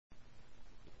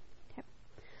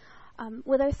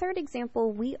With our third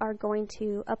example, we are going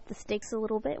to up the stakes a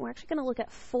little bit. We're actually going to look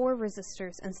at 4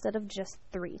 resistors instead of just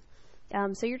 3.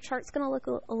 So your chart's going to look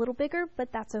a little bigger,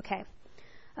 but that's okay.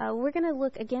 We're going to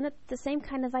look again at the same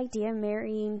kind of idea,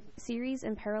 marrying series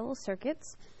and parallel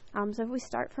circuits. So if we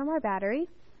start from our battery,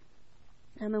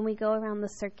 and we go around the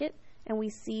circuit, and we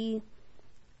see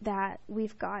that we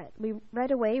right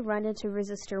away run into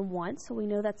resistor 1, so we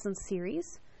know that's in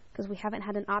series, because we haven't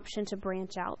had an option to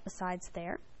branch out besides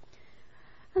there.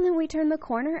 And then we turn the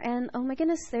corner, and oh my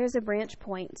goodness, there's a branch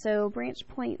point. So branch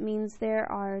point means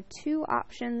there are 2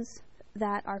 options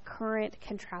that our current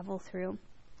can travel through.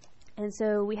 And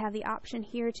so we have the option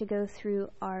here to go through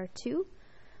R2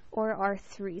 or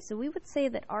R3. So we would say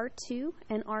that R2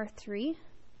 and R3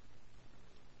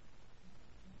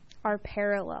 are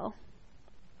parallel.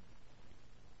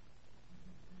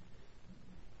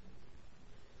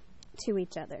 To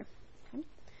each other. Okay.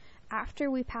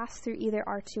 After we pass through either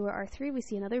R2 or R3, we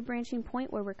see another branching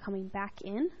point where we're coming back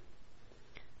in,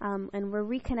 and we're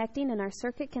reconnecting, and our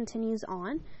circuit continues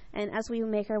on. And as we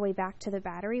make our way back to the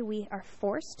battery, we are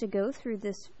forced to go through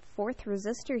this 4th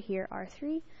resistor here,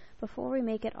 R3, before we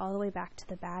make it all the way back to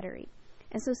the battery.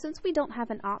 And so since we don't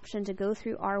have an option to go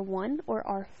through R1 or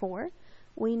R4,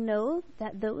 we know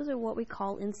that those are what we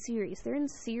call in series. They're in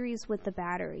series with the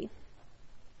battery.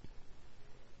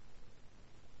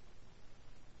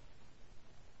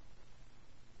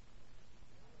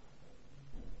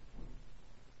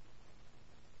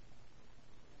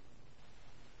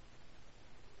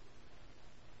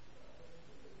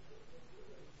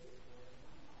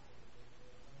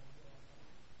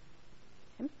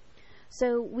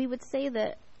 So we would say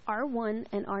that R1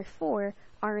 and R4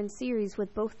 are in series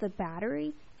with both the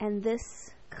battery and this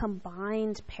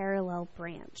combined parallel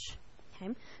branch.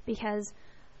 Okay? Because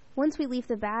once we leave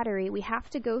the battery, we have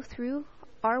to go through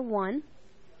R1,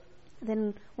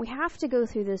 then we have to go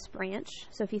through this branch.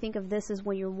 So if you think of this as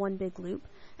your one big loop,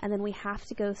 and then we have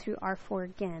to go through R4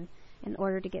 again in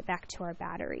order to get back to our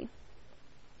battery.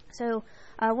 So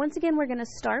once again, we're going to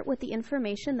start with the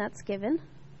information that's given,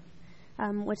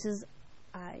 which is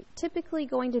typically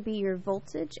going to be your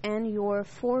voltage and your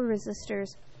 4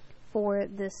 resistors for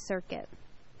this circuit.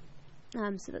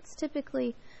 So that's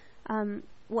typically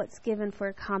what's given for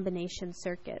a combination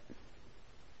circuit.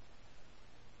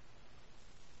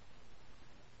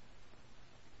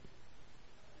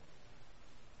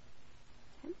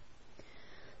 Okay.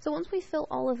 So once we fill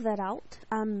all of that out,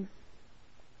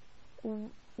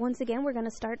 once again, we're going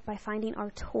to start by finding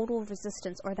our total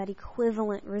resistance, or that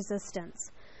equivalent resistance.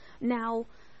 Now,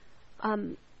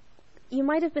 you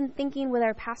might have been thinking with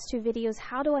our past 2 videos,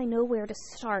 how do I know where to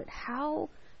start? How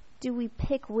do we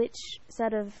pick which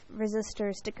set of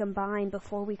resistors to combine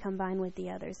before we combine with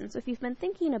the others? And so if you've been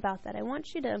thinking about that, I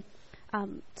want you to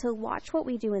watch what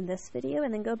we do in this video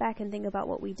and then go back and think about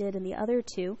what we did in the other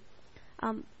 2.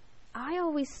 I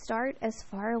always start as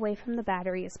far away from the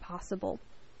battery as possible.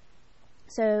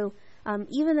 So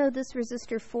even though this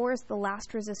resistor 4 is the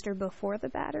last resistor before the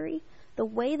battery, the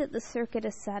way that the circuit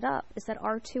is set up is that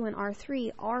R2 and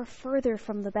R3 are further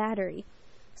from the battery.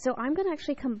 So I'm going to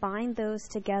actually combine those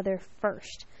together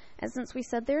first. And since we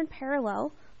said they're in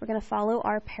parallel, we're going to follow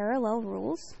our parallel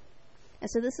rules.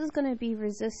 And so this is going to be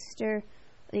the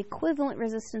equivalent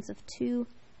resistance of 2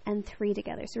 and 3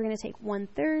 together. So we're going to take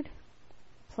 1/3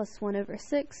 plus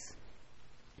 1/6.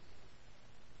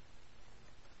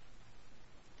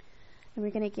 And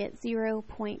we're going to get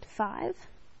 0.5.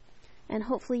 And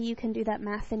hopefully you can do that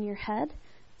math in your head.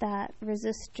 That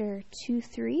resistor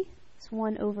 2,3 is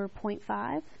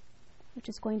 1/0.5, which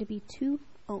is going to be 2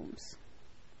 ohms.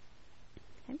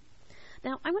 Okay.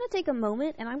 Now I'm going to take a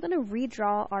moment and I'm going to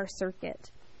redraw our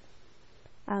circuit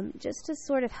just to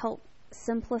sort of help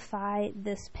simplify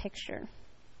this picture.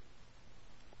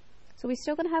 So we're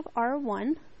still going to have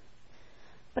R1,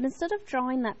 but instead of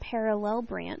drawing that parallel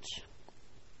branch,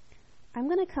 I'm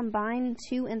going to combine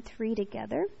 2 and 3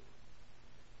 together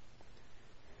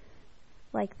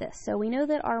like this. So we know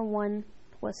that R1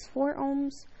 was 4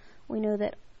 ohms. We know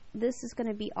that this is going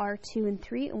to be R2 and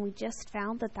 3, and we just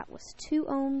found that that was 2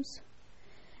 ohms.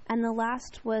 And the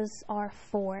last was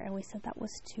R4, and we said that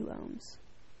was 2 ohms.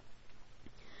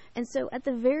 And so at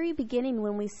the very beginning,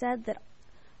 when we said that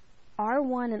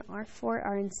R1 and R4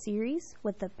 are in series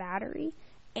with the battery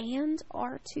and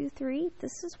R2,3,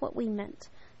 this is what we meant.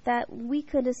 That we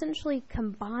could essentially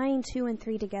combine 2 and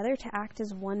 3 together to act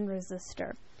as one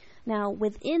resistor. Now,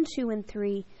 within 2 and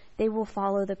 3, they will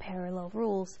follow the parallel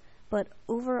rules, but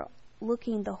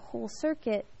overlooking the whole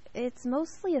circuit, it's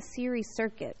mostly a series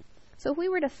circuit. So if we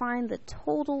were to find the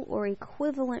total or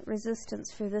equivalent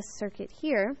resistance for this circuit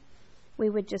here, we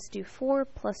would just do 4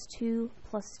 plus 2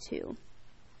 plus 2.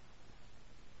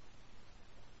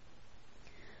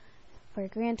 For a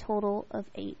grand total of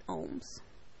 8 ohms.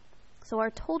 So our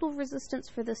total resistance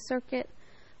for this circuit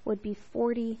would be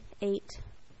 8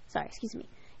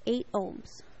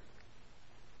 ohms.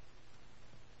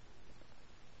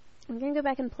 I'm going to go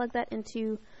back and plug that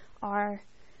into our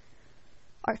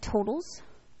totals.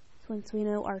 So once we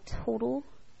know our total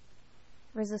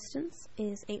resistance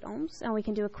is 8 ohms, and we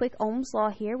can do a quick Ohm's law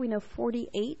here. We know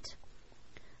 48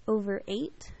 over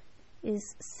 8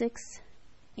 is 6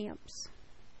 amps.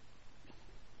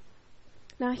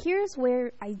 Now here's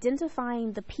where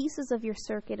identifying the pieces of your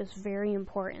circuit is very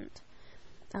important.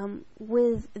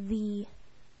 With the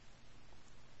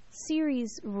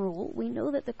series rule, we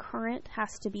know that the current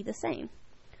has to be the same.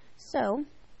 So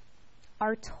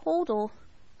our total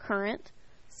current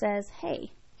says,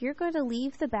 hey, you're going to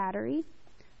leave the battery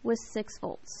with 6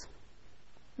 volts.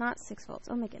 Not 6 volts,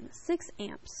 oh my goodness, 6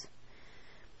 amps.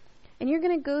 And you're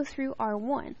going to go through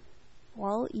R1.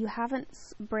 Well, you haven't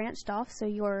branched off, so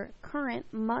your current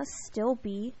must still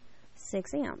be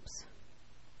 6 amps.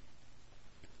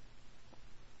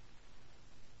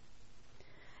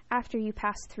 After you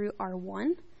pass through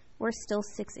R1, we're still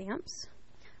 6 amps.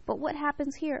 But what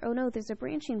happens here? Oh no, there's a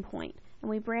branching point, and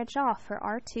we branch off for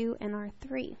R2 and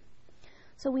R3.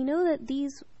 So we know that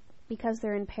these, because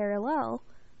they're in parallel,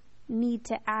 need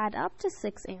to add up to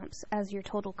 6 amps as your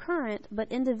total current,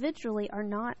 but individually are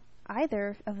not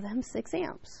either of them 6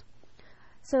 amps.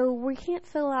 So we can't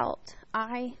fill out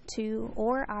I2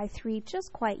 or I3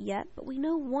 just quite yet, but we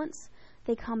know once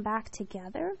they come back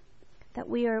together that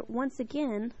we are once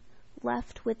again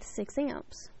left with 6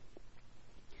 amps.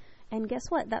 And guess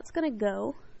what? That's going to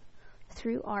go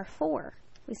through R4.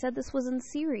 We said this was in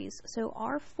series, so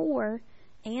R4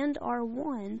 and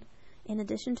R1, in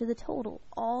addition to the total,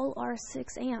 all are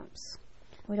 6 amps.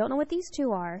 We don't know what these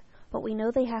two are, but we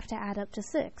know they have to add up to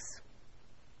 6.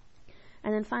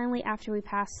 And then finally, after we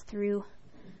pass through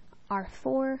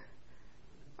R4,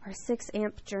 our 6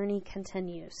 amp journey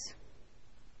continues.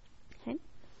 Okay.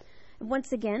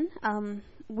 Once again,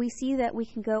 we see that we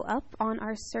can go up on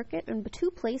our circuit in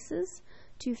 2 places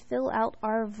to fill out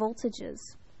our voltages.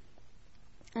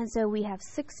 And so we have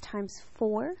 6 times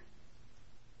 4.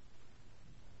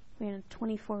 We have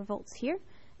 24 volts here,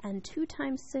 and 2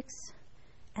 times 6,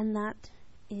 and that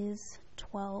is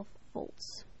 12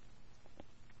 volts.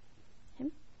 Okay.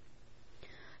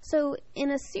 So in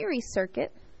a series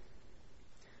circuit,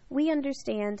 we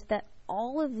understand that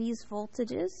all of these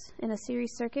voltages in a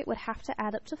series circuit would have to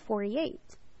add up to 48.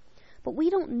 But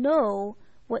we don't know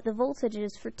what the voltage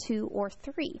is for 2 or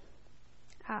 3.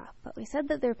 But we said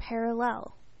that they're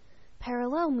parallel.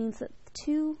 Parallel means that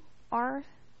 2 are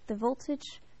the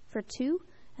voltage for 2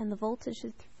 and the voltage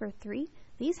for 3.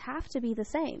 These have to be the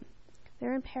same.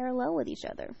 They're in parallel with each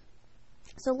other.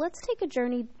 So let's take a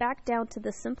journey back down to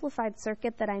the simplified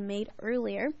circuit that I made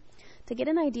earlier to get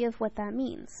an idea of what that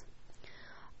means.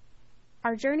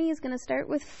 Our journey is going to start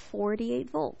with 48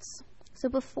 volts. So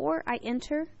before I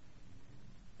enter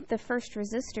the first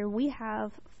resistor, we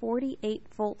have 48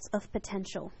 volts of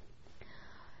potential.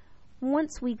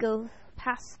 Once we go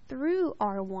pass through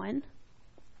R1,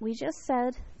 we just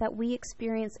said that we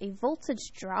experience a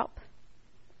voltage drop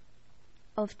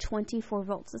of 24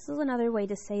 volts. This is another way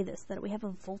to say this, that we have a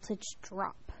voltage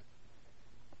drop.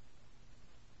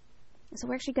 So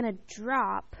we're actually going to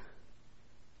drop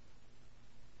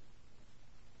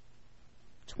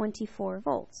 24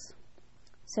 volts.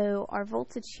 So our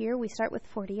voltage here, we start with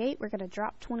 48, we're going to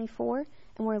drop 24,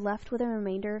 and we're left with a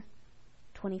remainder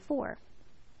 24.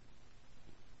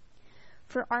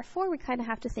 For R4, we kind of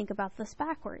have to think about this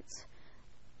backwards.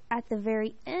 At the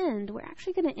very end, we're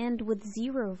actually going to end with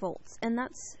 0 volts, and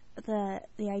that's the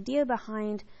idea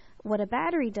behind what a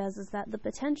battery does, is that the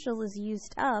potential is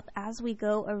used up as we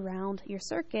go around your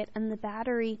circuit, and the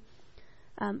battery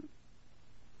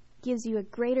gives you a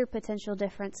greater potential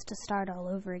difference to start all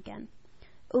over again.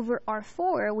 Over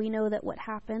R4, we know that what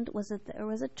happened was that there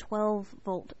was a 12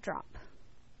 volt drop,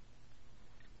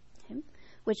 okay,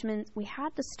 which means we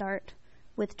had to start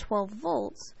with 12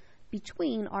 volts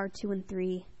between R2 and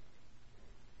 3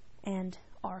 and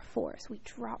R4. So we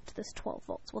dropped this 12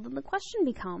 volts. Well, then the question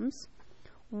becomes,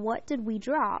 what did we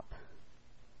drop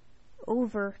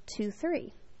over 2,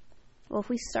 3? Well, if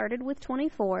we started with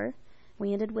 24,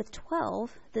 we ended with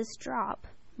 12, this drop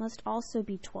must also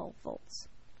be 12 volts.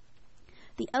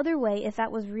 The other way, if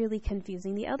that was really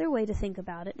confusing, the other way to think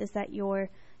about it is that your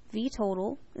V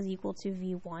total is equal to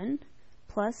V1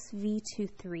 plus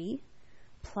V23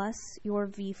 plus your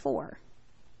V4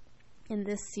 in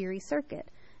this series circuit.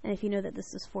 And if you know that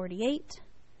this is 48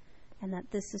 and that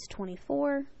this is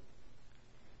 24.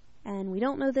 And we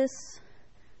don't know this,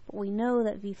 but we know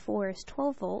that V4 is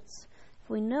 12 volts. If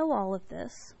we know all of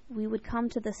this, we would come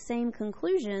to the same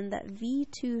conclusion that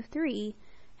V23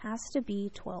 has to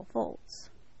be 12 volts.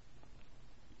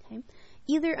 Okay.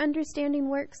 Either understanding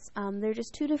works. There are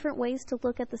just two different ways to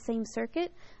look at the same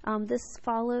circuit. This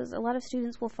follows, a lot of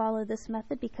students will follow this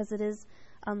method because it is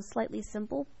slightly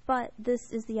simple, but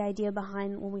this is the idea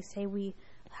behind when we say we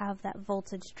have that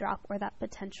voltage drop or that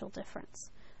potential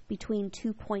difference between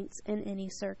 2 points in any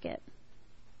circuit.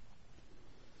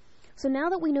 So now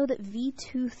that we know that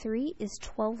V23 is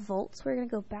 12 volts, we're going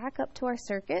to go back up to our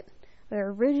circuit, our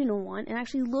original one, and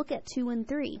actually look at 2 and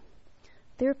 3.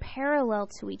 They're parallel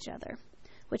to each other,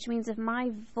 which means if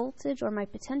my voltage or my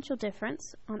potential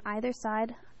difference on either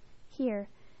side here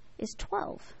is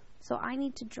 12, so I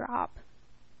need to drop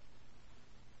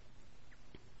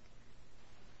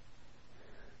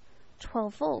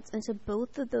 12 volts into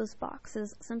both of those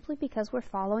boxes simply because we're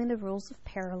following the rules of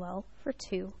parallel for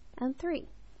 2 and 3.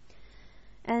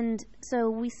 And so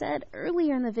we said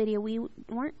earlier in the video we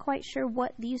weren't quite sure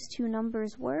what these two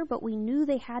numbers were, but we knew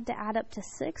they had to add up to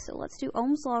 6. So let's do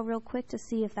Ohm's law real quick to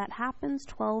see if that happens.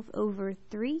 12 over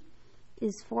 3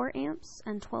 is 4 amps,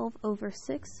 and 12 over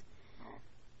 6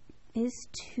 is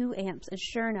 2 amps. And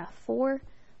sure enough, 4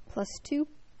 plus 2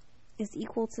 is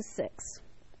equal to 6.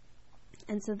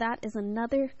 And so that is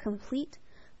another complete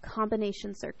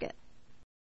combination circuit.